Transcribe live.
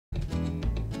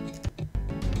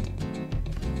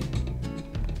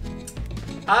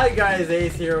Hi guys,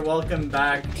 Ace here. Welcome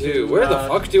back to where the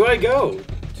fuck do I go?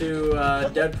 To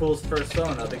Deadpool's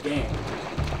Persona, the game.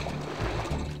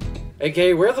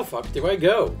 AKA, where the fuck do I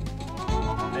go?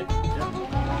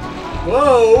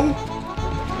 Whoa!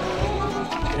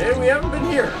 Okay, we haven't been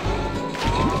here.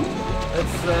 Let's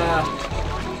stay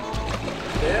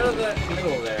out of the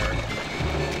middle there.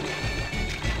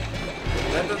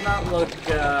 That does not look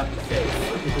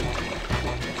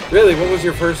safe. Really? What was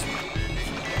your first?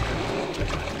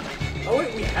 Oh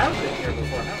wait, we have been here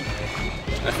before, haven't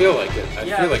we? I feel like it. I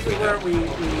feel like this is where we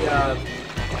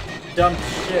dumped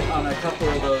shit on a couple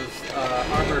of those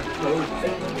armored toad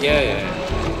things. Yeah.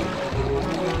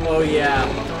 Oh yeah.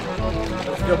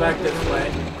 Let's go back this way.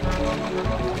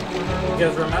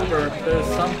 Because remember, there's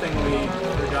something we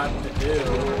forgot to do.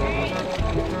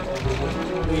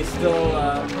 We still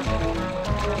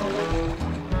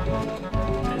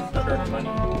I still earned money.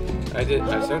 I did.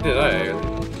 So did I.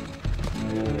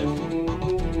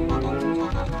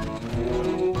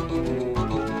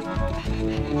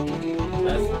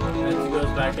 That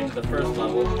goes back into the first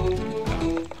level.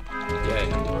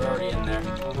 Yeah. We're already in there.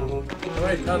 Oh,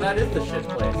 wait, no, that is the shit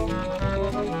place.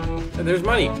 And there's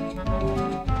money.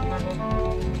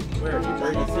 Where do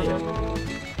you see it?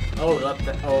 Oh, up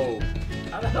the. Oh.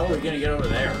 How the hell are we gonna get over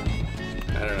there?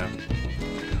 I don't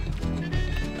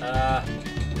know.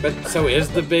 But so is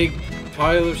the big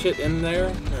pile of shit in there?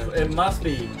 Or? It must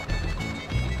be.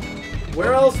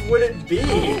 Where else would it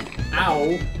be?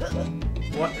 Ow.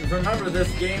 What? Remember, this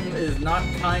game is not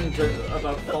kind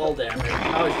about fall damage.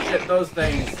 Oh shit, those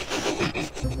things.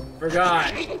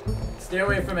 Forgot. Stay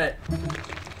away from it.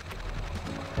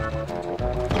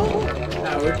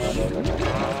 Ouch.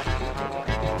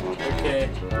 Okay.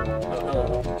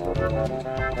 Oh, hello.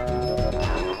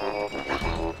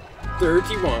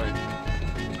 31.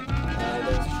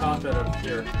 There's chocolate up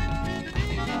here.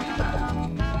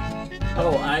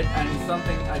 Oh, and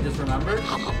something I just remembered.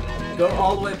 Go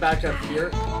all the way back up here.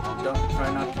 Don't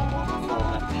try not to fall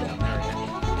down there again.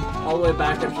 All the way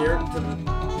back up here to the,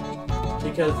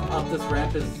 because up this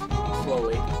ramp is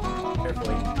slowly,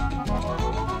 carefully.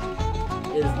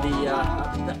 Is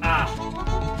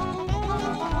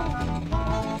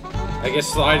I guess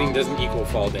sliding doesn't equal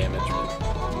fall damage.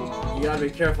 You gotta be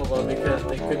careful though, because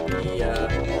they could be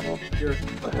you're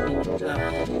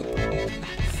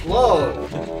slow.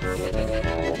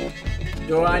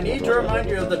 Do I need to remind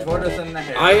you of the tortoise and the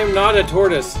hare? I am not a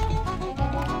tortoise.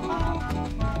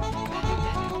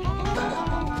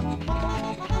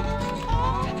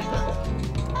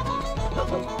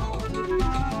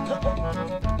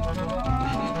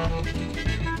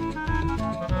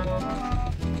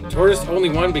 Tortoise only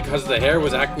won because the hare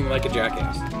was acting like a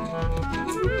jackass.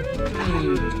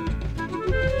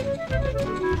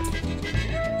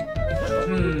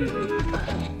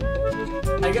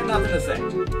 I got nothing to say.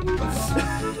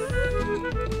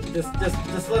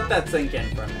 just let that sink in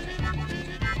for a minute.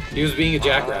 He was being a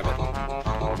jackrabbit.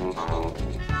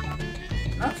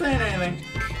 Not saying anything.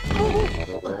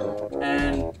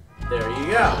 And there you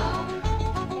go.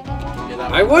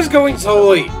 I was going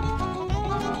slowly.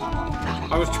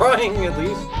 I was trying at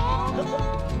least.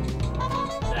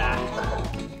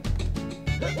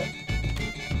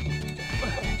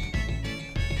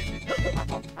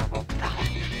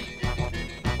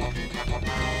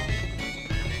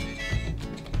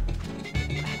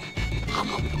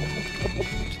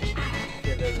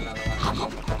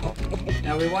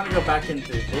 Now we want to go back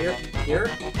into here,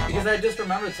 because I just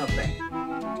remembered something.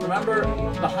 Remember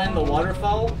behind the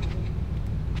waterfall,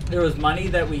 there was money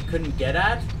that we couldn't get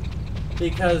at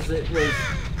because it was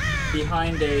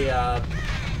behind a.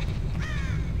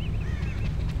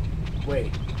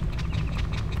 Wait.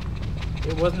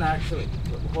 It wasn't actually.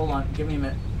 Hold on, give me a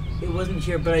minute. It wasn't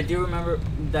here, but I do remember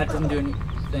that doesn't do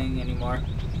anything anymore.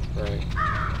 Right.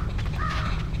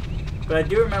 But I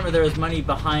do remember there was money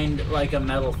behind like a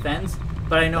metal fence,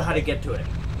 but I know how to get to it.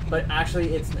 But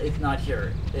actually, it's not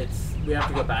here. We have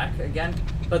to go back again.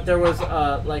 But there was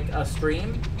like a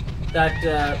stream that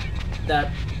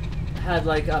had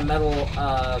like a metal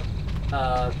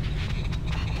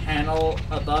panel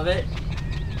above it,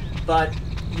 but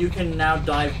you can now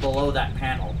dive below that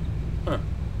panel. Huh.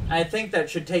 I think that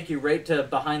should take you right to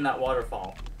behind that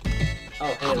waterfall.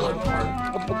 Oh, hey, look, more.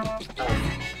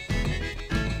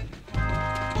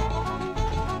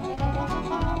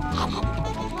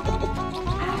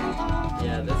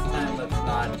 Yeah, this time let's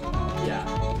not. Yeah,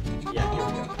 here we go.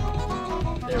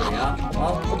 There we go.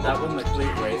 Well, that wasn't a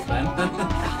complete waste then.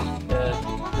 Just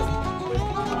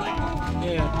wasting time.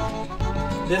 Yeah.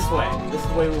 This way. This is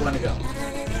the way we want to go.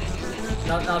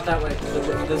 Not that way.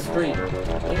 The stream.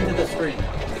 Into the stream.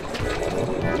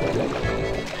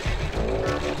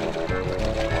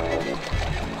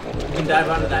 You can dive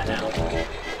onto that now.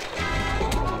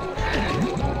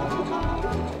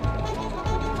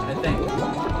 I think.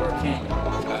 Or can you?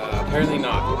 Apparently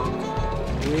not.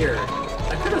 Weird.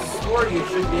 I could have swore you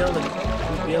should be able to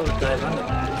dive under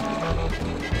that.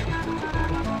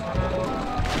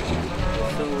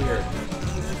 It's so weird.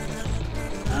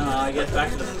 I don't know, I guess back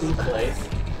to the food place.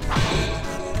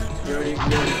 You already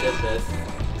did this.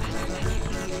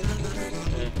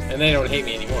 And they don't hate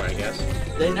me anymore, I guess.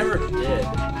 They never did.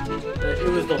 It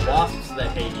was the wasps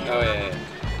that hate you. Oh, yeah.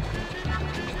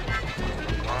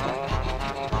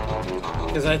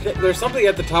 Because I think there's something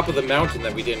at the top of the mountain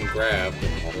that we didn't grab.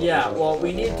 Yeah, well,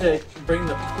 we need to bring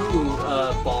the poo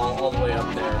ball all the way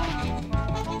up there.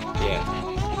 Yeah.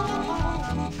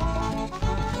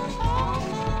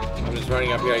 I'm just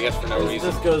running up here, I guess, for no reason.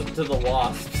 This goes to the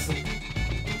wasps.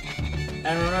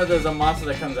 And remember, there's a monster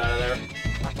that comes out of there.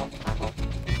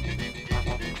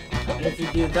 And if you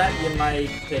do that, you might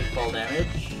take fall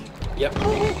damage. Yep.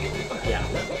 Yeah.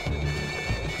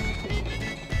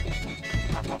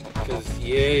 Because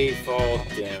yay, fall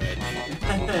damage.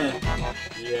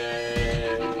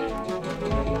 Yay.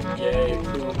 Yay,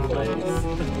 poo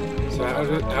place. So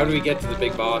how do we get to the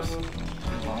big boss?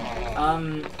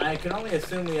 I can only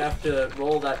assume we have to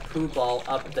roll that poo ball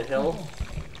up the hill.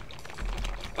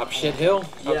 Up shit hill?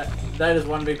 Yeah, that is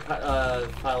one big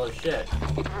pile of shit.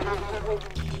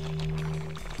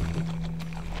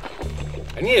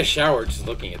 I need a shower just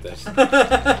looking at this.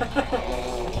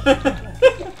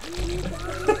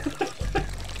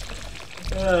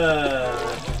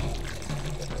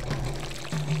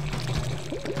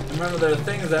 Remember, there are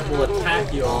things that will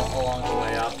attack you all along the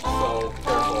way up, so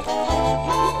careful.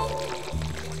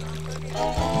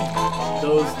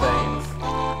 Those things.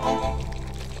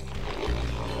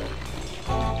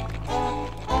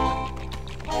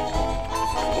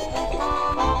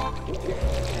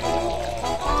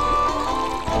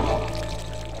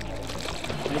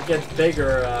 It gets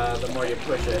bigger the more you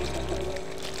push it.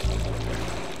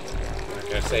 Not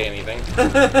gonna say anything.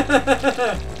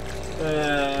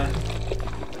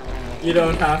 You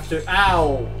don't have to.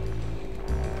 Ow!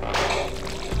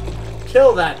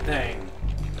 Kill that thing!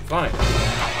 Fine.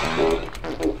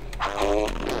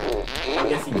 I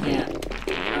guess you can't.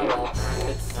 Oh well.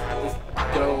 It's just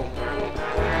go.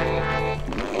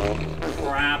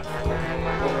 Crap.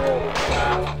 Oh,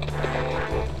 crap.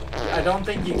 I don't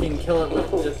think you can kill it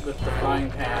with just with the frying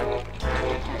pan.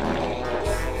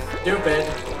 Stupid.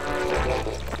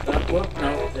 Whoop,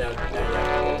 no. Yeah.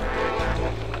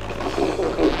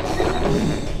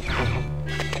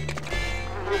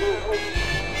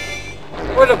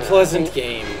 What a pleasant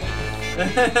game.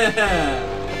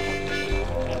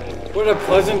 What a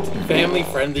pleasant,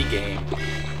 family-friendly game.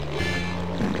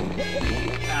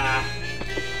 Ah.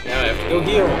 Now I have to go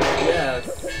heal.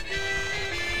 Yes.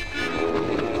 I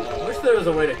wish there was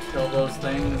a way to kill those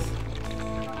things.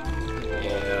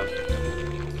 Yeah.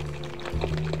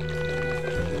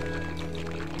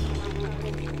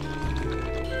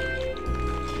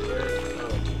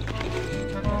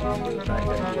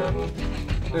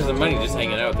 There's the money just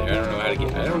hanging out there. I don't know how to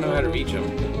get. I don't know how to reach them.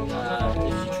 If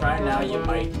you try now, you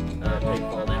might take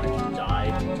fall damage and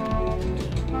die.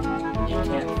 You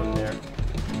can't from there.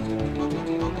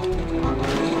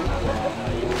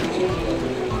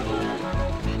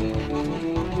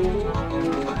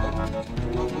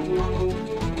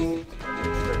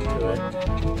 Trick to it.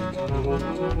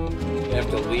 You have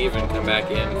to leave and come back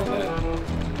in for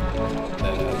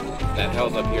that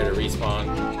health up here to respawn.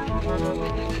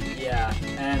 Yeah,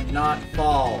 and not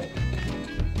fall.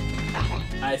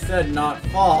 I said not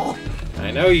fall.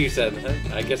 I know you said that.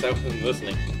 I guess I wasn't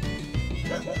listening.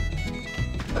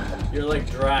 You're like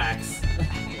Drax.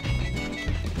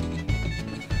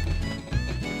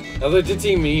 Although I did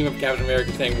see a meme of Captain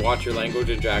America saying, "Watch your language,"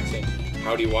 and Drax saying,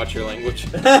 "How do you watch your language?"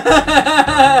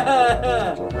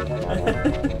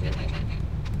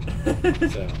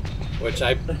 So, which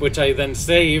I then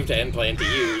saved and plan to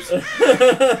use.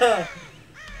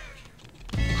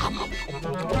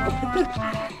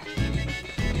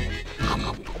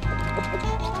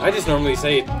 I just normally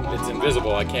say it's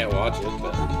invisible, I can't watch it,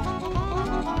 but...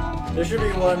 There should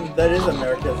be one that is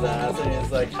America's ass, and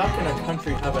it's like, how can a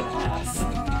country have an ass?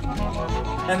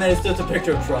 And then it's just a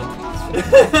picture of Trump.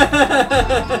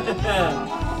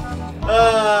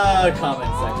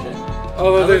 Comment section.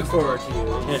 Although I look forward to you.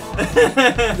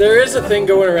 Yeah. There is a thing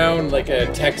going around, like a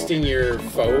texting your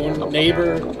phone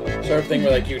neighbor sort of thing,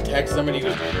 where like you text somebody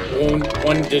who's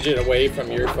one digit away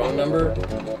from your phone number,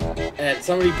 and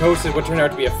somebody posted what turned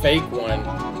out to be a fake one,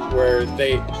 where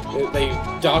they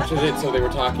doctored it so they were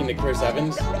talking to Chris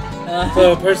Evans.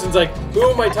 So the person's like, "Who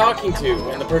am I talking to?"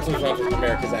 And the person responds with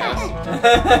America's ass.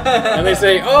 And they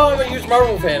say, "Oh, I'm a huge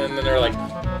Marvel fan," and then they're like,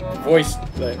 voice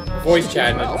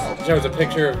chat, and it shows a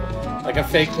picture, like a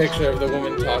fake picture of the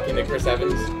woman talking to Chris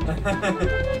Evans.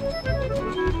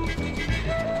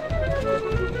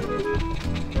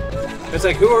 It's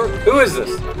like, who is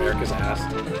this? America's ass.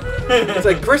 It's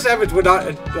like Chris Evans would not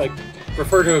like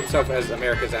refer to himself as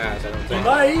America's ass. I don't think.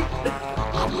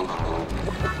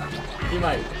 He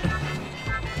might.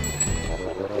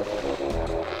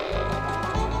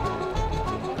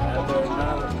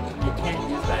 You can't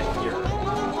use that here.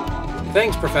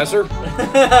 Thanks, Professor.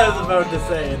 I was about to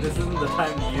say, this isn't the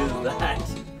time to use that.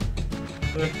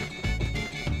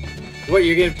 What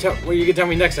you gonna tell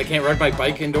me next? I can't ride my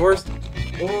bike indoors?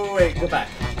 Oh wait, go back.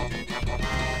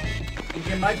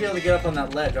 You might be able to get up on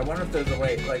that ledge. I wonder if there's a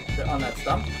way, like on that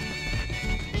stump.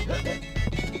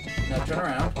 Now turn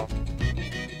around.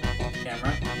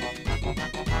 Camera.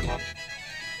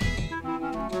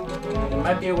 There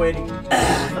might be a way to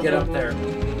get up there.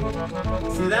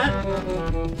 See that?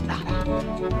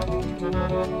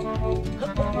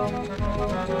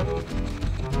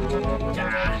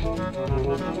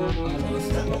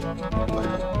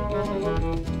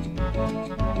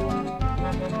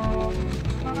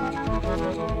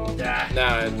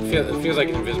 Nah, it feels like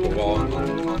an invisible wall.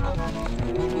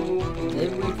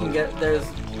 Maybe we can get there's.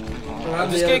 I'm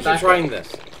just gonna keep trying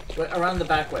this. Around the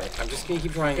back way. I'm just gonna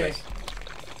keep trying this.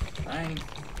 Fine.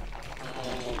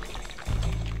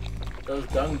 Those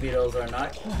dung beetles are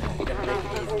not gonna make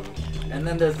it easy. And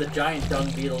then there's the giant dung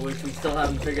beetle, which we still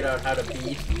haven't figured out how to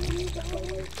beat.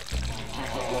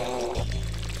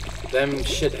 Them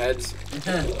shitheads.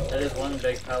 That is one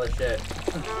big pile of shit.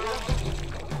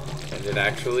 And it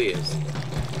actually is.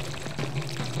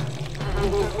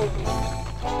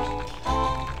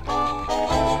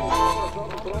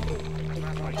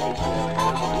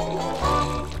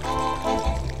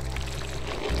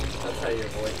 That's how you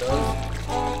avoid those.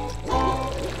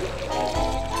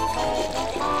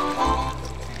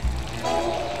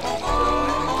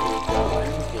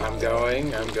 I'm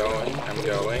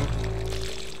going.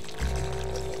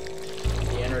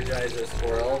 The Energizer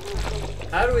squirrel.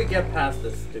 How do we get past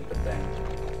this stupid thing?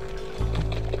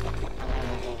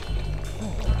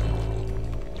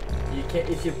 You can't.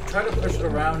 If you try to push it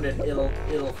around it, it'll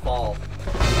fall.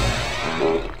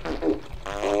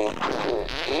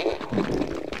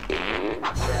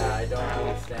 Yeah, I don't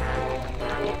understand.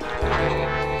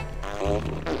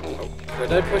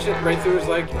 Did I push it right through his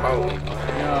leg? Probably.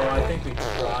 No, I think we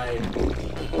tried.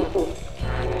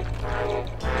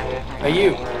 Hey,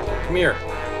 you! Come here.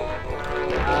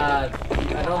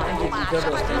 I don't think you can kill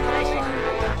those things this time.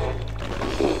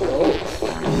 Oh.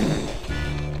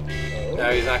 No,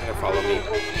 he's not gonna follow me.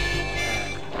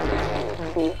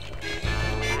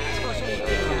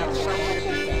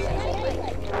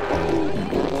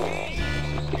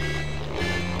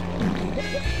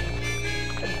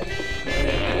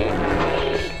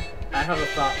 I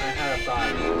had a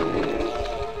thought.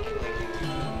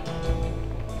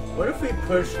 What if we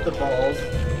push the balls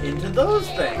into those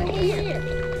things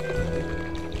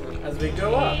as we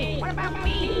go up? What about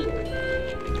me?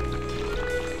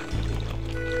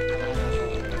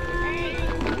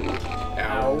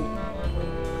 Ow.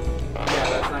 Yeah,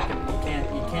 that's not gonna.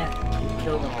 You can't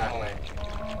kill them that way.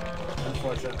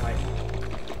 Unfortunately.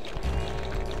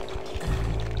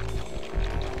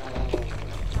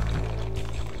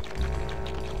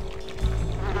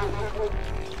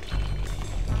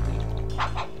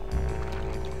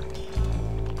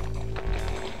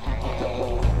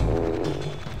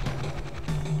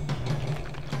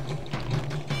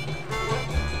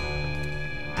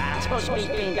 Supposed to be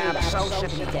being out of social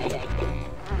today.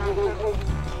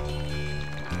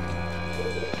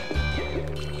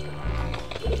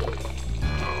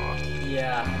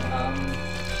 Yeah,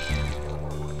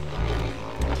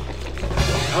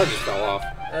 I just fell off.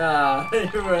 you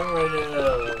went right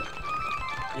into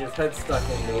his head stuck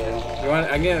into it. You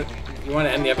want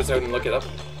to end the episode and look it up?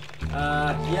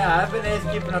 Yeah, I've been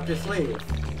keeping up your sleeve.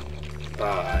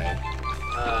 Bye.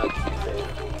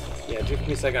 Yeah, give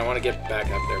me a second. I want to get back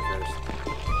up there first.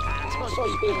 Supposed to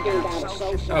be being out of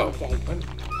social today. Oh.